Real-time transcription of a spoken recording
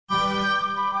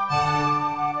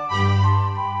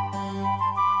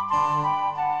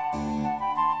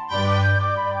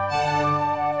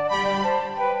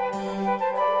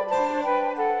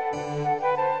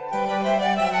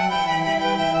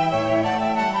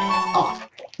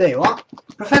There you are.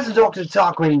 Prof.dr.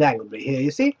 Tarquin Danglebury here,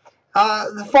 you see.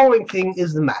 The following thing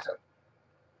is the matter.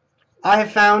 I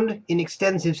have found in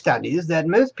extensive studies that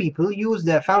most people use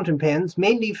their fountain pens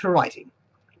mainly for writing.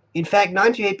 In fact,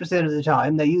 98% of the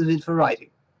time they use it for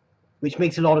writing, which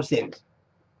makes a lot of sense,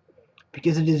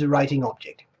 because it is a writing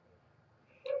object.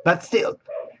 But still,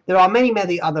 there are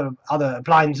many other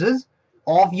appliances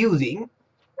of using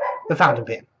the fountain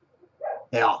pen.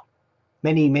 There are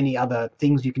many other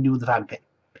things you can do with the fountain pen.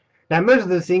 Now, most of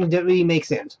those things don't really make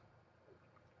sense.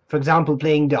 For example,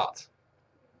 playing darts,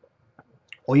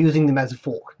 or using them as a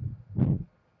fork.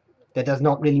 That does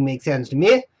not really make sense to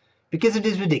me, because it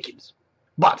is ridiculous.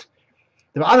 But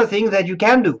there are other things that you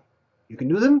can do. You can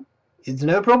do them, it's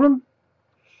no problem.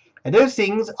 And those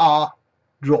things are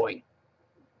drawing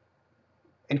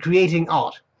and creating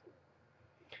art.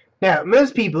 Now,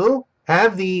 most people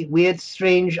have the weird,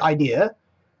 strange idea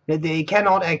that they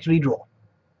cannot actually draw.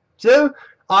 So,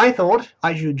 I thought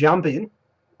I should jump in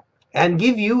and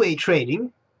give you a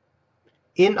training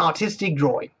in artistic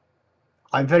drawing.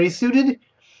 I'm very suited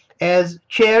as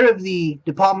chair of the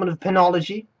Department of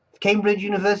Penology at Cambridge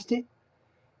University.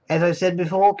 As I said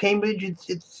before, Cambridge,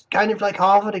 it's kind of like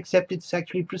Harvard, except it's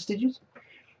actually prestigious.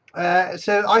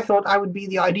 So I thought I would be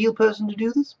the ideal person to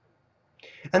do this.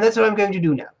 And that's what I'm going to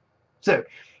do now. So,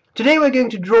 today we're going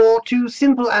to draw two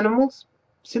simple animals.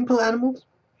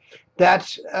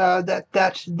 That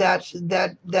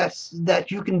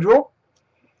you can draw,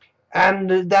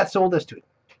 and that's all there's to it.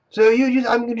 So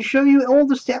I'm going to show you all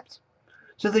the steps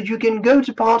so that you can go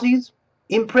to parties,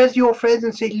 impress your friends,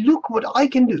 and say, look what I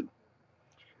can do.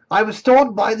 I was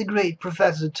taught by the great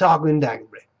Professor Tarquin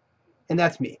Danglebury, and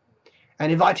that's me.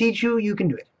 And if I teach you, you can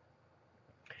do it.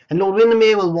 And Lord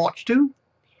Windermere will watch too,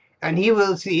 and he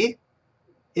will see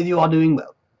if you are doing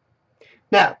well.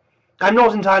 Now, I'm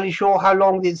not entirely sure how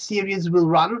long this series will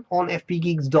run on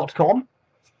fpgeeks.com,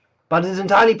 but it's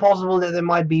entirely possible that there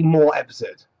might be more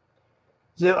episodes.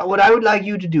 So what I would like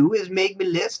you to do is make me a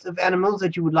list of animals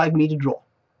that you would like me to draw.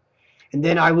 And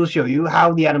then I will show you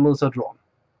how the animals are drawn.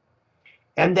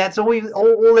 And that's all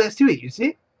there's to it, you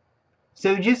see?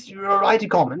 So just write a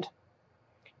comment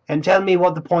and tell me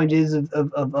what the point is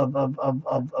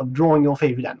of drawing your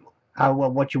favorite animal.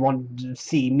 What you want to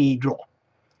see me draw.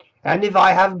 And if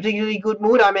I have a particularly good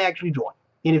mood, I may actually draw it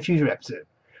in a future episode.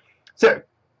 So,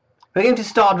 we're going to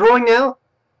start drawing now.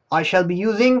 I shall be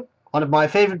using one of my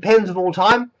favorite pens of all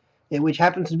time, which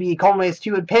happens to be a Conway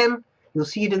Stewart pen. You'll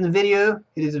see it in the video.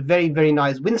 It is a very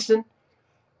nice Winston.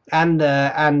 And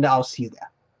I'll see you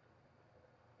there.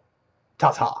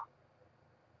 Ta-ta.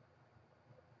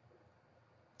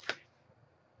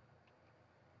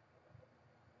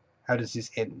 How does this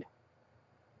end?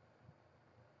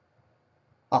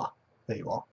 Ah, there you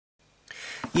are.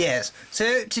 Yes,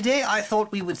 so today I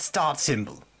thought we would start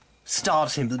simple.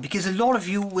 Because a lot of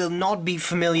you will not be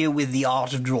familiar with the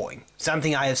art of drawing,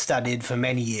 something I have studied for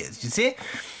many years, you see?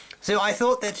 So I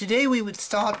thought that today we would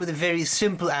start with a very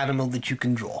simple animal that you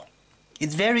can draw.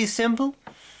 It's very simple,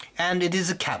 and it is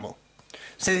a camel.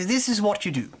 So this is what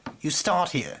you do. You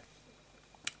start here.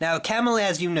 Now a camel,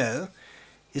 as you know,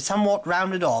 is somewhat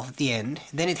rounded off at the end.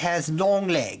 Then it has long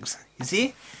legs, you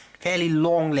see? Fairly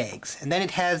long legs, and then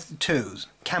it has toes,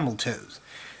 camel toes.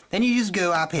 Then you just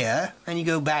go up here, and you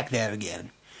go back there again.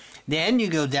 Then you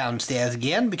go downstairs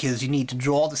again, because you need to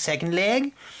draw the second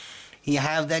leg. You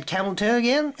have that camel toe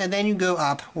again, and then you go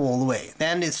up all the way.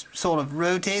 Then it sort of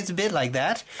rotates a bit like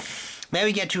that. Now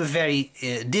we get to a very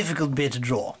difficult bit to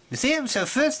draw. You see? So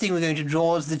first thing we're going to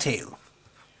draw is the tail.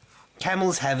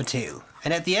 Camels have a tail,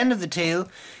 and at the end of the tail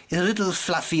is a little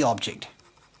fluffy object.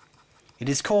 It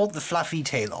is called the fluffy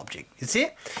tail object, you see?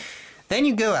 Then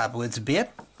you go upwards a bit,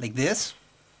 like this,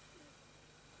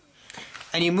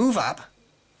 and you move up,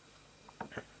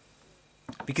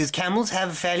 because camels have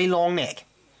a fairly long neck.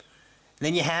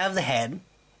 Then you have the head.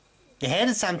 The head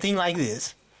is something like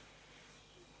this.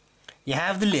 You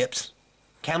have the lips.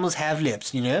 Camels have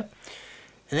lips, you know?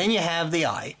 And then you have the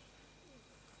eye.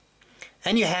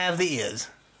 And you have the ears.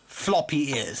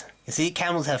 Floppy ears. You see,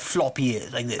 camels have floppy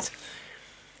ears, like this.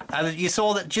 You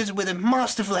saw that just with a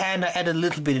masterful hand I added a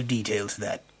little bit of detail to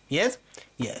that. Yes?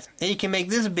 Yes. Then you can make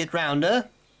this a bit rounder,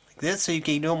 like this, so you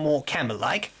can go more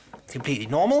camel-like. Completely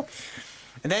normal.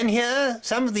 And then here,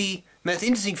 some of the most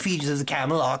interesting features of the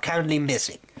camel are currently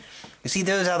missing. You see,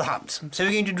 those are the humps. So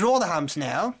we're going to draw the humps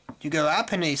now. You go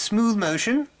up in a smooth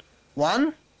motion.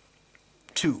 1,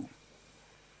 2.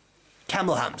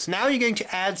 Camel humps. Now you're going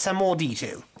to add some more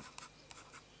detail.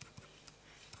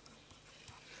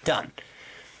 Done.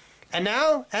 And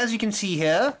now, as you can see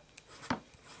here,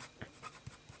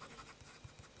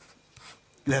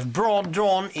 You have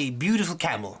drawn a beautiful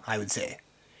camel, I would say.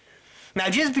 Now,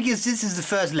 just because this is the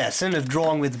first lesson of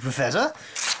drawing with the professor,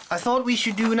 I thought we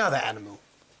should do another animal.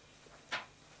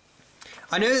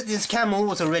 I know that this camel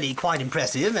was already quite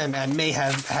impressive and may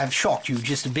have shocked you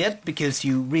just a bit because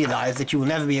you realize that you will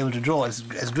never be able to draw as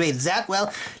great as that.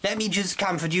 Well, let me just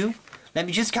comfort you. Let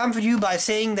me just comfort you by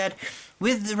saying that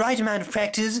with the right amount of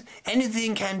practice,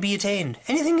 anything can be attained.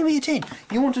 Anything can be attained.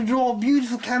 You want to draw a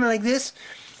beautiful camel like this?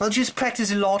 Well, just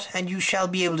practice a lot and you shall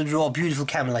be able to draw a beautiful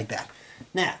camel like that.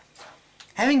 Now,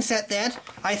 having said that,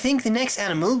 I think the next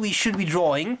animal we should be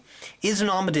drawing is an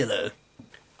armadillo.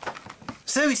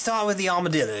 So we start with the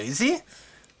armadillo, you see?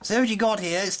 So what you got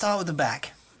here is start with the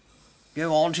back.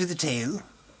 Go on to the tail.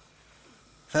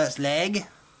 First leg.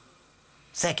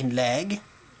 Second leg.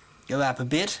 Go up a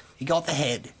bit. You got the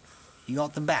head. You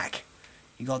got the back.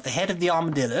 You got the head of the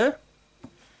armadillo.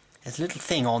 There's a little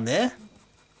thing on there.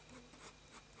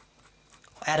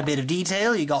 Add a bit of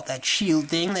detail. You got that shield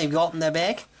thing they've got in their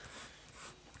back.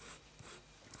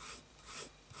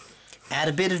 Add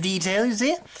a bit of detail, you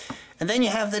see? And then you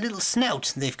have the little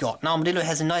snout they've got. An armadillo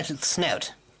has a nice little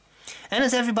snout. And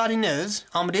as everybody knows,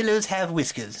 armadillos have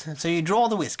whiskers. So you draw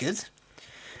the whiskers.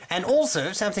 And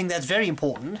also, something that's very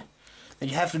important that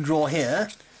you have to draw here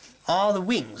are the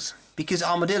wings. Because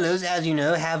armadillos, as you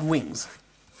know, have wings.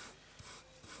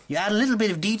 You add a little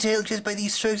bit of detail just by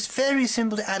these strokes. Very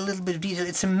simple to add a little bit of detail.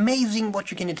 It's amazing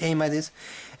what you can attain by this.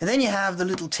 And then you have the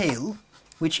little tail,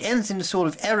 which ends in a sort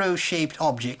of arrow-shaped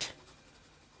object.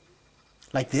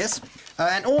 Like this.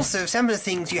 And also, some of the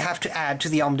things you have to add to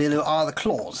the armadillo are the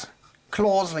claws.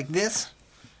 Claws like this.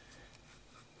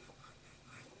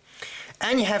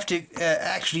 And you have to,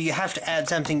 actually, you have to add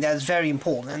something that's very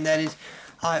important, and that is,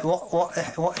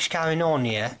 what is going on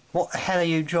here? What the hell are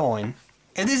you drawing?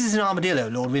 And this is an armadillo,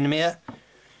 Lord Windermere.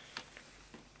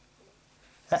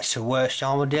 That's the worst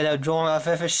armadillo drawing I've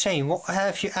ever seen. What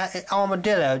have you?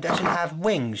 Armadillo doesn't have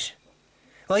wings.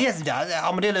 Well, yes, it does.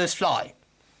 Armadillos fly.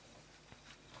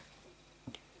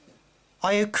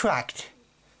 Are you cracked?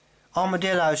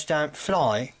 Armadillos don't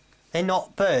fly. They're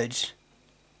not birds.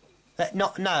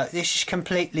 No, this is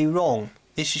completely wrong.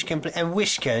 This is complete. And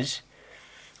whiskers.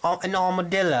 An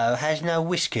armadillo has no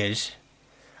whiskers.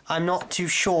 I'm not too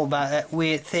sure about that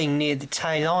weird thing near the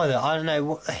tail either. I don't know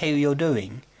what the hell you're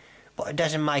doing, but it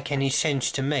doesn't make any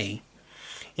sense to me.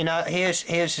 You know, here's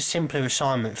a simpler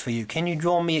assignment for you. Can you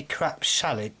draw me a crab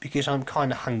salad? Because I'm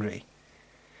kind of hungry.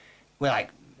 Well,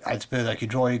 I suppose I could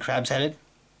draw you a crab salad.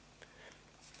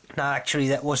 No, actually,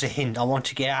 that was a hint. I want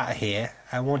to get out of here.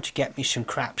 I want to get me some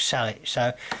crab salad.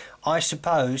 So, I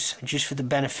suppose, just for the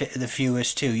benefit of the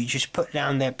viewers too, you just put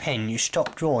down their pen, you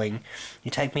stop drawing,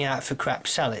 you take me out for crab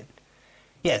salad.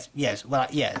 Yes, well,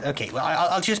 yeah, okay. Well,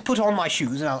 I'll just put on my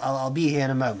shoes and I'll be here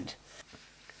in a moment.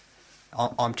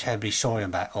 I'm terribly sorry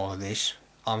about all of this.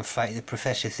 I'm afraid the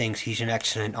professor thinks he's an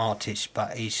excellent artist,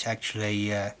 but he's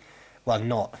actually, well,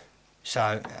 not.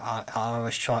 So I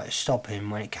always try to stop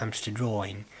him when it comes to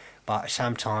drawing, but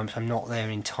sometimes I'm not there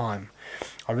in time.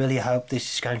 I really hope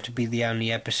this is going to be the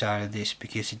only episode of this,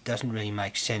 because it doesn't really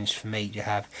make sense for me to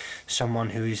have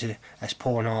someone who is as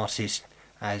poor an artist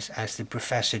as the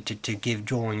professor to give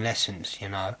drawing lessons, you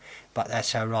know. But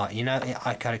that's alright. You know,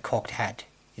 I got a cocked hat.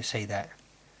 You see that?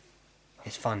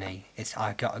 It's funny.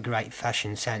 I got a great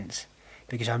fashion sense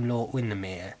because I'm Lord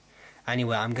Windermere.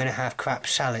 Anyway, I'm going to have crab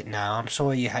salad now. I'm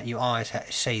sorry your eyes had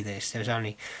to see this. There's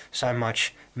only so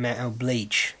much metal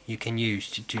bleach you can use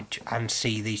to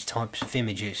unsee these types of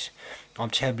images.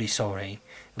 I'm terribly sorry,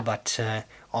 but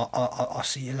I'll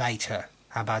see you later.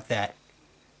 How about that?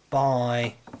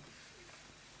 Bye.